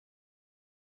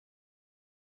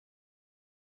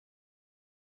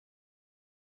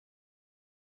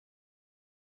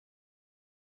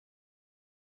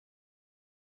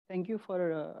Thank you for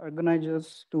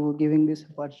organizers to giving this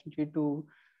opportunity to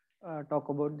talk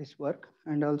about this work.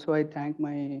 And also I thank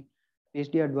my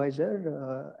PhD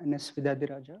advisor, N.S.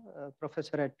 Vidyadhiraja,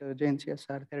 professor at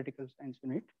JNCASR Theoretical Science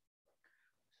Unit.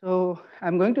 So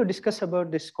I'm going to discuss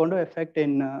about this Kondo effect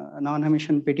in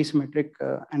non-Hermitian PT-symmetric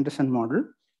Anderson model,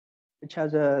 which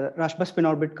has a Rashba spin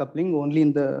orbit coupling only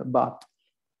in the bath.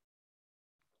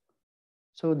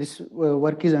 So this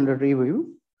work is under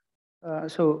review.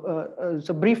 So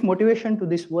brief motivation to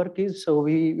this work is, so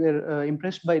we were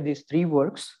impressed by these three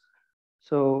works.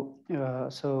 So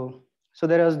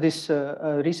there was this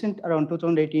recent, around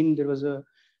 2018, there was a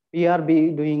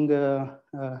PRB doing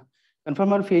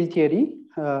conformal field theory.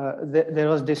 There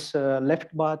was this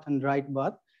left bath and right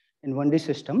bath in 1D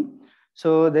system.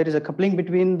 So there is a coupling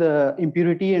between the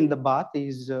impurity and the bath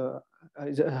is a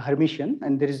Hermitian,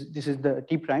 and this is the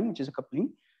T prime, which is a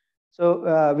coupling.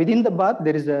 So within the bath,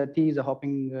 there is a T is a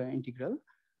hopping integral.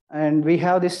 And we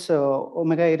have this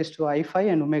omega e raised to I phi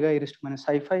and omega e raised to minus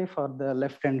I phi for the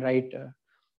left and right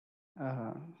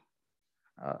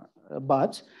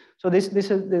baths. So this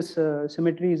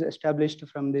symmetry is established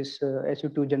from this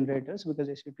SU2 generators, because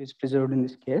SU2 is preserved in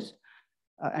this case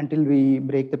until we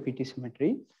break the PT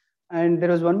symmetry. And there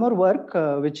was one more work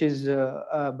which is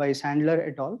by Sandler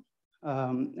et al.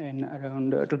 In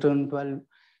around 2012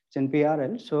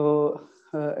 NPRL. So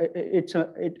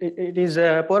it is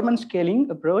a Poorman scaling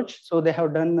approach. So they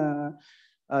have done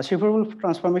Shiffer-Wolf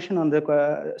transformation on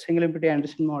the single impurity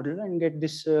Anderson model and get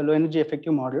this low energy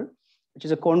effective model, which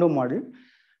is a Kondo model.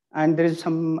 And there is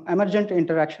some emergent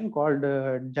interaction called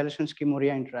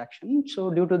Jalansky-Moria interaction. So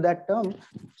due to that term,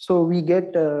 so we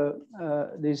get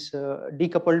this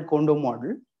decoupled Kondo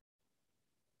model.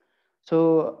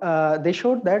 So they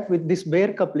showed that with this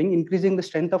bare coupling, increasing the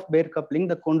strength of bare coupling,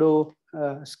 the Kondo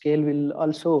scale will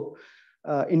also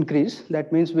increase.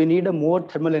 That means we need a more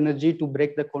thermal energy to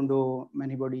break the Kondo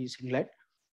many-body singlet.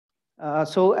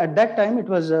 So at that time, it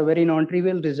was a very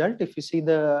non-trivial result. If you see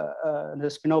the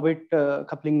spin-orbit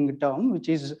coupling term, which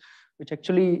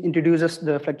actually introduces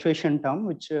the fluctuation term,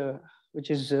 which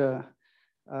is there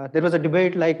was a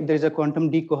debate like there is a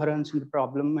quantum decoherence in the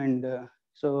problem, and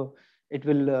so it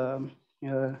will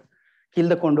kill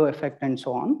the Kondo effect and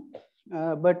so on.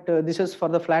 But this is for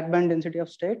the flat band density of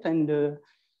state. And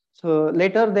so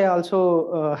later they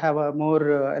also have a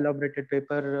more elaborated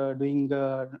paper doing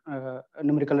a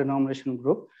numerical enumeration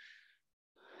group.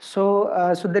 So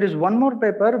there is one more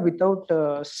paper without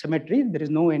symmetry. There is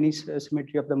no any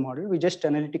symmetry of the model. We just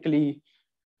analytically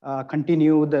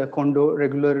continue the Kondo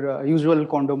regular usual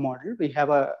Kondo model. We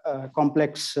have a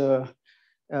complex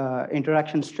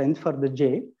interaction strength for the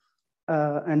J.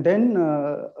 And then,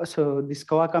 so this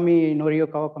Kawakami, Norio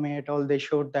Kawakami et al., they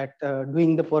showed that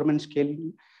doing the Poorman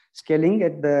scaling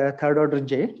at the third order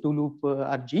J, two loop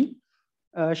RG,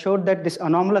 showed that this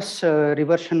anomalous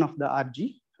reversion of the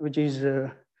RG, which is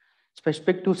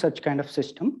specific to such kind of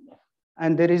system.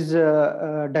 And there is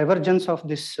a divergence of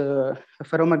this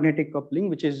ferromagnetic coupling,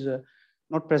 which is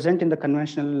not present in the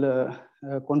conventional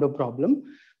Kondo problem,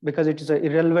 because it is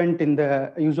irrelevant in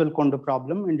the usual Kondo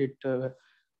problem, and it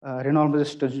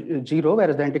renormalizes to 0,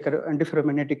 whereas the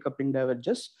antiferromagnetic coupling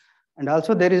diverges. And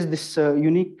also there is this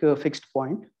unique fixed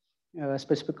point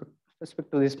specific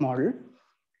to this model.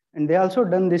 And they also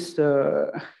done this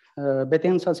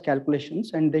Bethe-Ansatz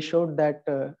calculations, and they showed that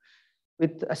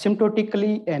with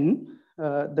asymptotically n,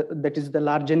 that is the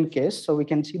large n case, so we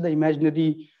can see the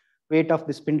imaginary weight of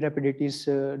the spin rapidities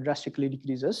drastically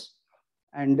decreases.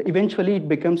 And eventually it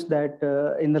becomes that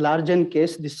in the large n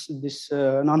case, this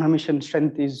non-Hermitian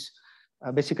strength is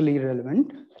basically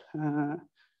irrelevant.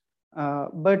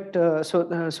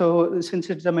 So since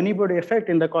it's a many-body effect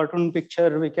in the cartoon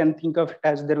picture, we can think of it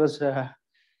as there was a,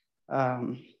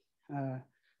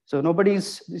 so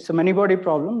it's a many-body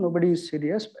problem. Nobody is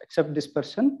serious except this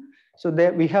person. So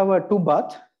there we have a two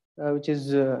bath, which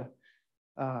is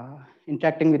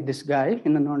interacting with this guy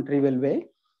in a non-trivial way.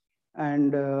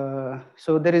 And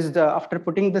so there is after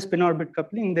putting the spin orbit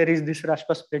coupling, there is this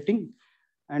Rashba splitting,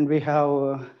 and we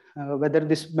have whether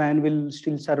this man will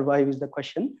still survive is the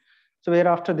question. So we're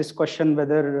after this question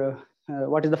whether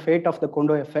what is the fate of the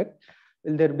Kondo effect?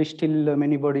 Will there be still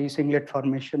many-body singlet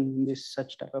formation in this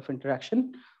such type of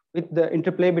interaction with the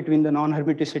interplay between the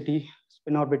non-hermiticity,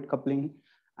 spin orbit coupling,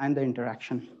 and the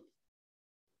interaction?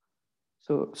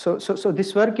 So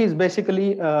this work is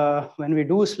basically when we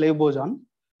do slave boson.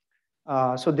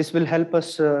 So this will help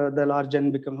us the large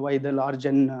n become why the large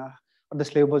n or the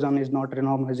slave boson is not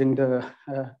renormalizing the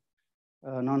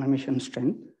non-Hermitian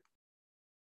strength.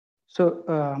 So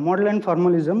model and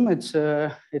formalism, it's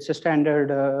a standard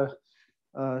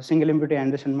single impurity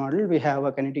Anderson model, we have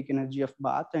a kinetic energy of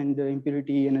bath and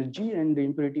impurity energy, and the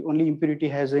impurity, only impurity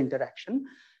has the interaction.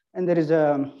 And there is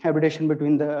a hybridization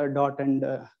between the dot and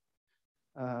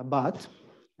bath.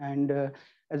 And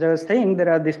as I was saying, there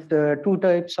are these two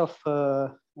types of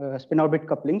spin orbit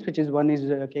couplings, which is one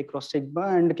is k cross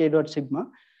sigma and k dot sigma.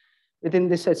 Within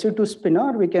this SU2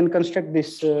 spinor, we can construct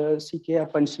this ck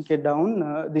up and ck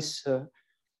down, this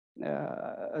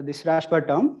Rashba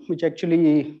term, which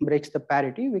actually breaks the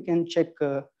parity. We can check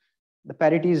the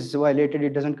parity is violated;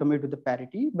 it doesn't commit to the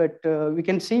parity. But we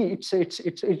can see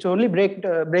it's only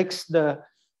breaks the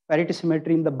parity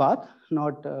symmetry in the bath,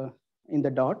 not in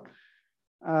the dot.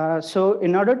 So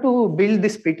in order to build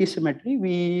this PT symmetry,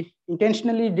 we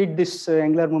intentionally did this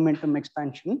angular momentum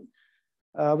expansion,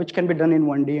 which can be done in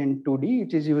 1D and 2D.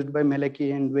 It is used by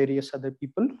Meleki and various other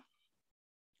people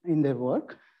in their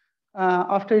work.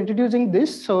 After introducing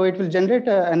this, so it will generate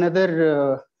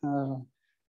another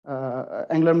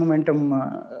angular momentum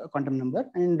quantum number,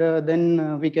 and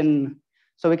then we can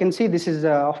see this is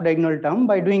off diagonal term.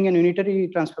 By doing an unitary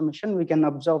transformation, we can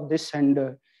absorb this,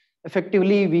 and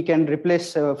effectively we can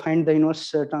replace find the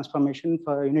inverse transformation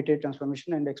for unitary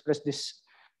transformation and express this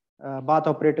bath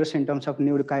operators in terms of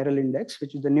new chiral index,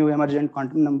 which is the new emergent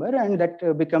quantum number, and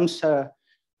that becomes a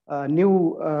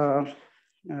new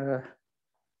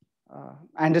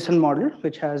Anderson model,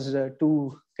 which has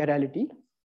two chirality.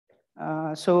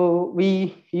 So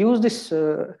we use this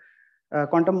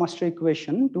quantum master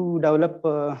equation to develop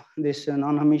this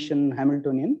non-Hermitian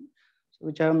Hamiltonian,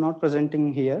 which I am not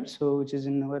presenting here, so which is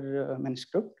in our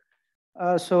manuscript.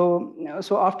 So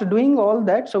after doing all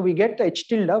that, so we get H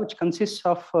tilde, which consists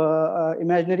of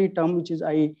imaginary term, which is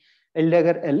L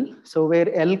dagger L. So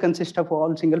where L consists of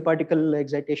all single particle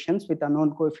excitations with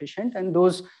unknown coefficient, and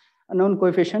those unknown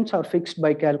coefficients are fixed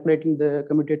by calculating the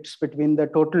commutates between the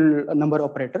total number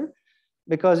operator.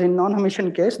 Because in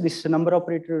non-Hermitian case, this number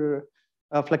operator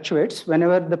fluctuates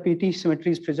whenever the PT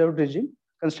symmetry is preserved regime.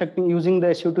 Constructing using the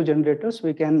SU2 generators,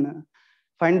 we can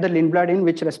find the Lindblad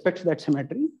which respects that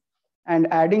symmetry, and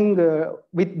adding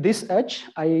with this H,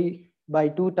 I by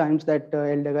 2 times that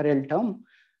L dagger L term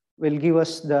will give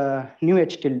us the new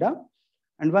H tilde.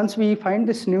 And once we find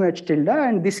this new H tilde,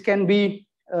 and this can be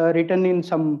written in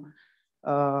some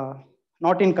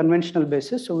not in conventional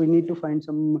basis, so we need to find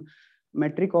some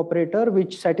metric operator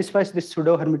which satisfies this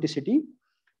pseudo hermiticity.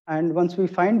 And once we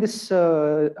find this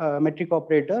metric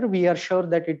operator, we are sure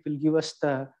that it will give us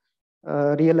the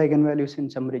real eigenvalues in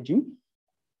some regime.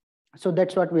 So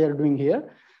that's what we are doing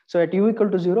here. So at u equal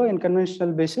to 0 in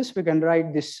conventional basis, we can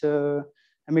write this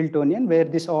Hamiltonian, where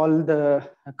this all the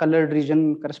colored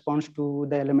region corresponds to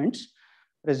the elements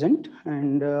present.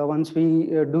 And once we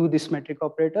do this metric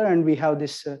operator, and we have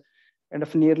this kind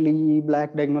of nearly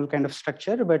black diagonal kind of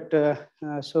structure, but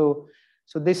so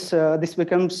this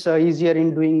becomes easier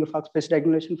in doing Fock space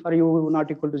diagonalization for u not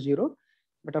equal to 0.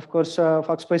 But of course,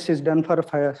 Fock space is done for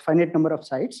a finite number of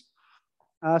sites.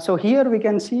 So here we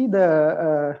can see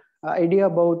the idea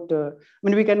about,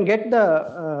 we can get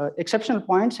the exceptional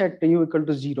points at u equal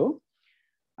to 0,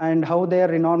 and how they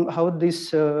are how this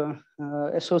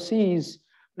SOC is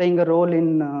playing a role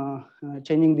in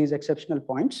changing these exceptional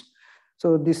points.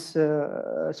 So this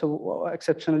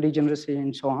exceptional degeneracy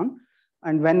and so on.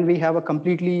 And when we have a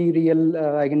completely real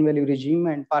eigenvalue regime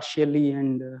and partially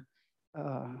and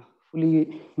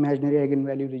fully imaginary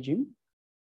eigenvalue regime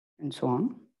and so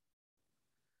on.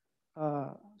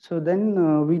 So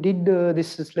then we did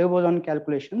this slave boson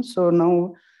calculation. So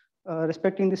now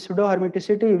respecting the pseudo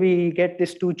hermiticity, we get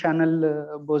these 2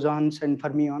 channel bosons and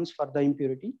fermions for the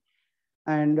impurity.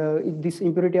 And these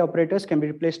impurity operators can be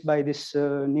replaced by this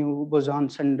new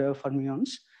bosons and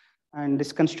fermions. And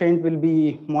this constraint will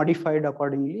be modified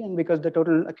accordingly. And because the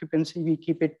total occupancy, we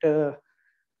keep it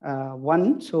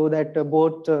 1, so that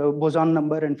both boson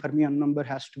number and fermion number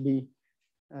has to be,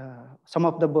 sum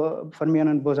of the fermion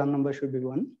and boson number should be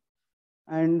 1.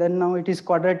 And then now it is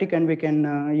quadratic, and we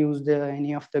can use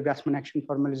any of the Grassmann action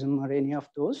formalism or any of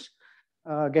those,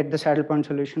 get the saddle point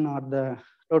solution, or the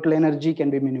total energy can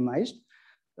be minimized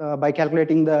by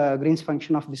calculating the Green's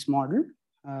function of this model.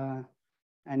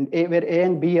 And where A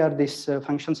and B are these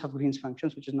functions of Green's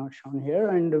functions, which is not shown here.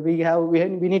 And we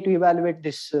need to evaluate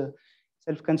this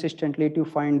self-consistently to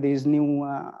find these new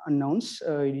unknowns,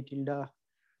 E tilde,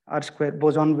 R square,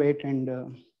 boson weight,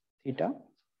 and theta.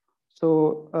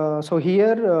 So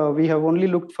here we have only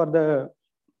looked for the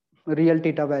real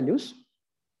theta values.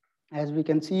 As we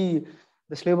can see,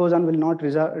 the slave boson will not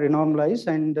renormalize,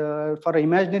 and for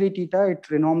imaginary theta, it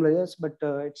renormalizes, but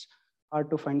it's hard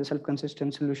to find a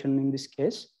self-consistent solution in this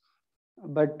case.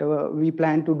 But we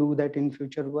plan to do that in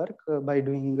future work by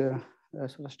doing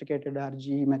sophisticated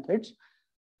RG methods.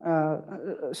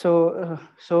 So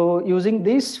using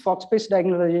this Fock space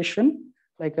diagonalization,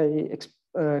 like I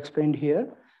explained here.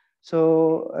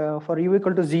 So for u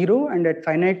equal to 0 and at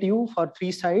finite u for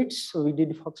 3 sites, so we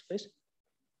did Fock space.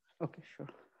 Okay, sure.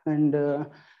 And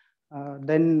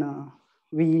then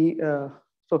we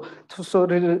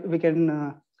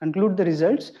can conclude the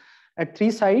results at 3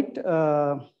 sites.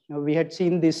 We had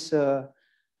seen this.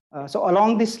 So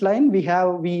along this line, we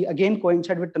again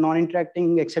coincide with the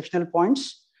non-interacting exceptional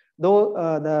points. Though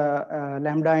the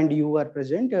lambda and u are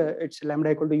present, it's lambda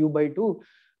equal to u by 2.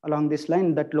 Along this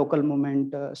line, that local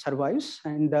moment survives.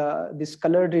 And this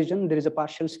colored region, there is a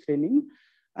partial screening.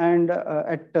 And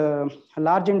at a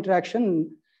large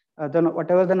interaction, then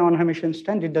whatever the non-Hermitian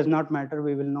strength, it does not matter.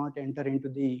 We will not enter into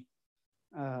the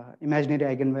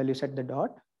imaginary eigenvalues at the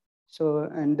dot. So,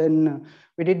 and then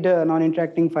we did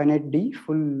non-interacting finite D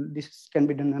full. This can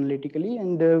be done analytically,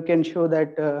 and we can show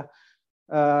that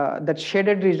that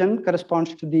shaded region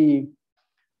corresponds to the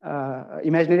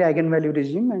imaginary eigenvalue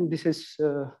regime, and this is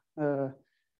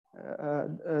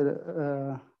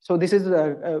so this is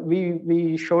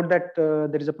we showed that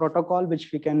there is a protocol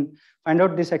which we can find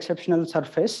out this exceptional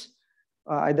surface,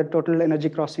 either total energy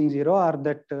crossing 0 or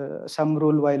that some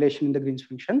rule violation in the Green's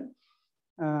function.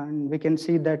 And we can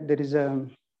see that there is a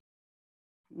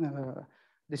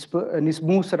this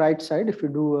moves right side if you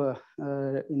do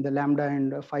in the lambda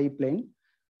and phi plane.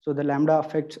 So the lambda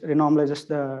affects renormalizes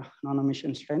the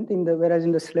non-Hermitian strength. Whereas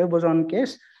in the slave boson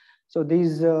case, so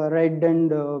these red and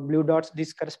blue dots,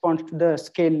 this corresponds to the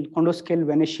scale Kondo scale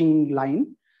vanishing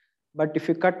line. But if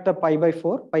you cut the pi by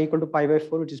 4, pi equal to pi by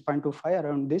 4, which is 0.25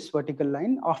 around this vertical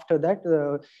line, after that,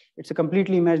 it's a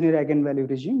completely imaginary eigenvalue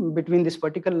regime. Between this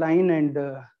vertical line and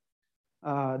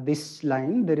this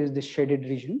line, there is this shaded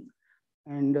region.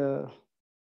 And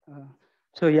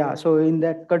so yeah, so in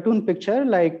that cartoon picture,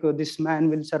 like this man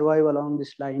will survive along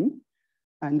this line,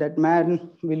 and that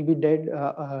man will be dead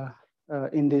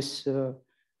in this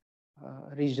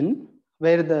region,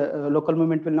 where the local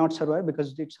movement will not survive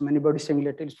because it's many body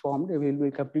singlet is formed. It will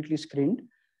be completely screened,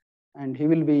 and he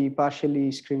will be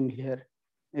partially screened here,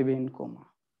 maybe in coma.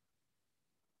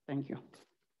 Thank you.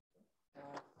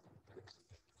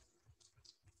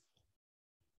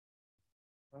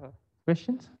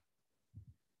 Questions?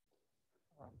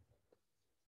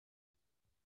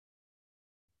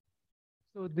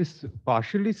 So this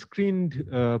partially screened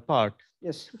part,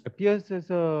 yes, appears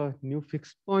as a new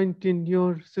fixed point in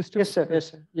your system? Yes, sir.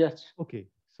 Yes, sir. Yes. Okay.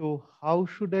 So how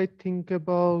should I think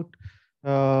about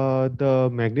the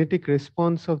magnetic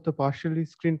response of the partially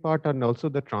screened part and also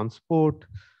the transport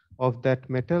of that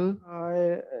metal?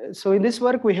 So in this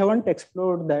work, we haven't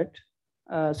explored that.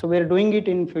 So we're doing it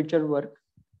in future work.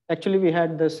 Actually, we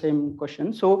had the same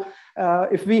question. So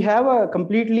if we have a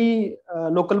completely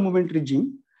local movement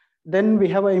regime, then we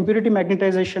have an impurity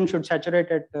magnetization should saturate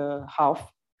at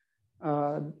half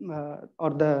or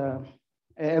the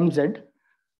MZ.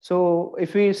 So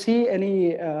if we see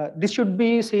any, this should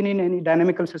be seen in any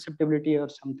dynamical susceptibility or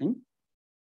something.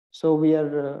 So we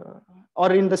are,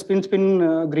 or in the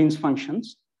spin-spin Green's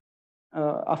functions.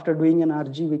 After doing an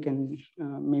RG, we can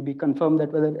maybe confirm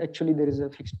that whether actually there is a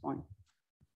fixed point.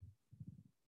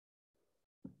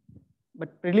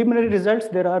 But preliminary results,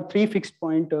 there are 3 fixed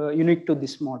points unique to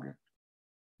this model.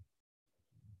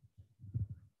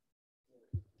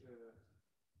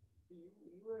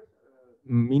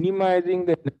 Minimizing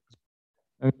the.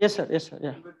 Yes, sir. Yes, sir.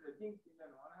 Yeah. But I think in the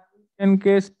non-Hermitian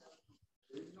case,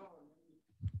 there is no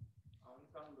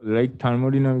like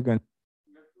thermodynamic,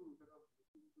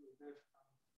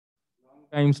 long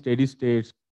time steady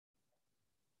states.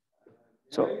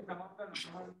 So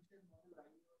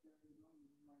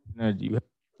energy.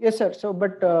 Yes, sir. So,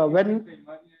 but when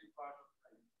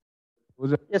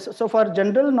yes, so for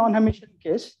general non-Hermitian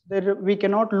case, there we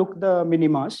cannot look the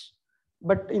minimas,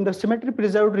 but in the symmetry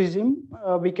preserved regime,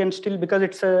 we can still, because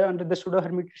it's under the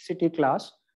pseudo-hermiticity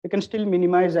class, we can still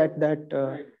minimize at that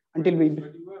until we.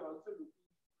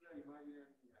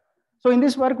 So in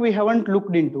this work, we haven't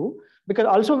looked into, because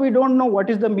also we don't know what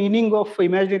is the meaning of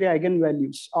imaginary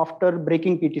eigenvalues after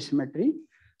breaking PT symmetry.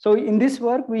 So in this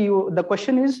work, the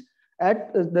question is,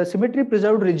 at the symmetry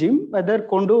preserved regime, whether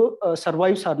Kondo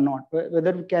survives or not,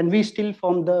 whether can we still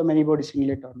form the many body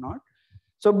singlet or not.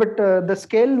 So, but the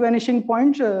scale vanishing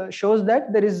point shows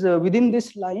that there is within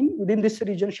this line, within this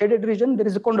region, shaded region, there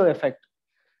is a Kondo effect.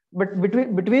 But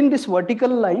between this vertical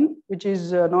line, which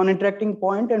is a non-interacting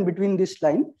point, and between this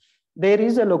line, there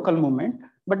is a local movement.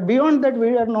 But beyond that,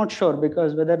 we are not sure,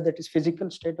 because whether that is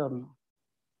physical state or not.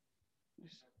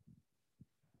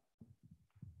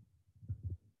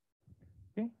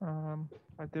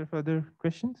 Okay. Are there further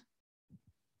questions?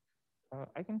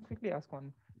 I can quickly ask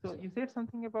one. So you said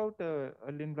something about a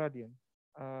Lindbladian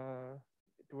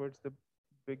towards the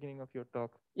beginning of your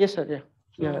talk. Yes, sir. Yeah.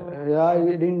 So, Yeah. I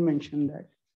didn't mention that.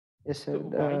 Yes, sir. So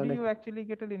why do you actually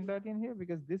get a Lindbladian here?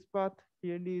 Because this path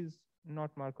clearly is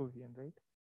not Markovian, right?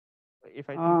 If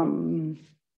I think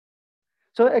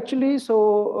so actually, so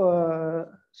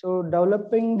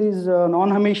developing these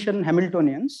non-Hermitian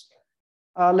Hamiltonians,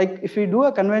 like if we do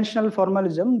a conventional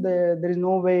formalism, there is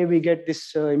no way we get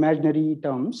this imaginary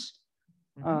terms.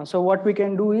 So what we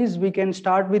can do is we can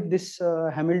start with this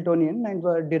Hamiltonian and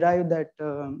derive that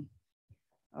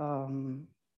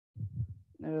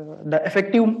the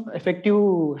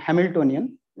effective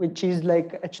Hamiltonian, which is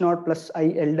like H0 plus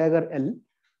I L dagger L,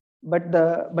 but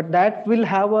that will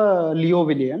have a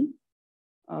Liouvillean.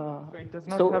 so it does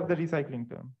not have the recycling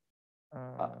term.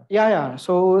 Yeah.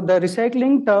 So the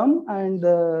recycling term and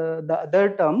the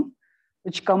other term,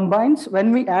 which combines,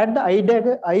 when we add the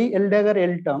I L dagger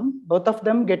L term, both of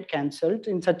them get cancelled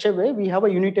in such a way we have a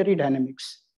unitary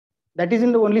dynamics. That is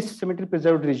in the only symmetry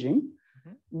preserved regime.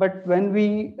 But when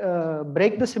we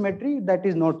break the symmetry, that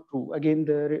is not true. Again,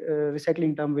 the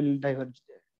recycling term will diverge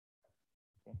there.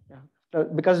 Yeah,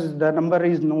 because the number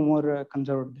is no more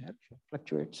conserved there,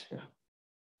 fluctuates. Yeah.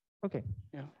 Okay.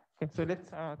 Yeah. Okay. So let's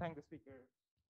thank the speaker.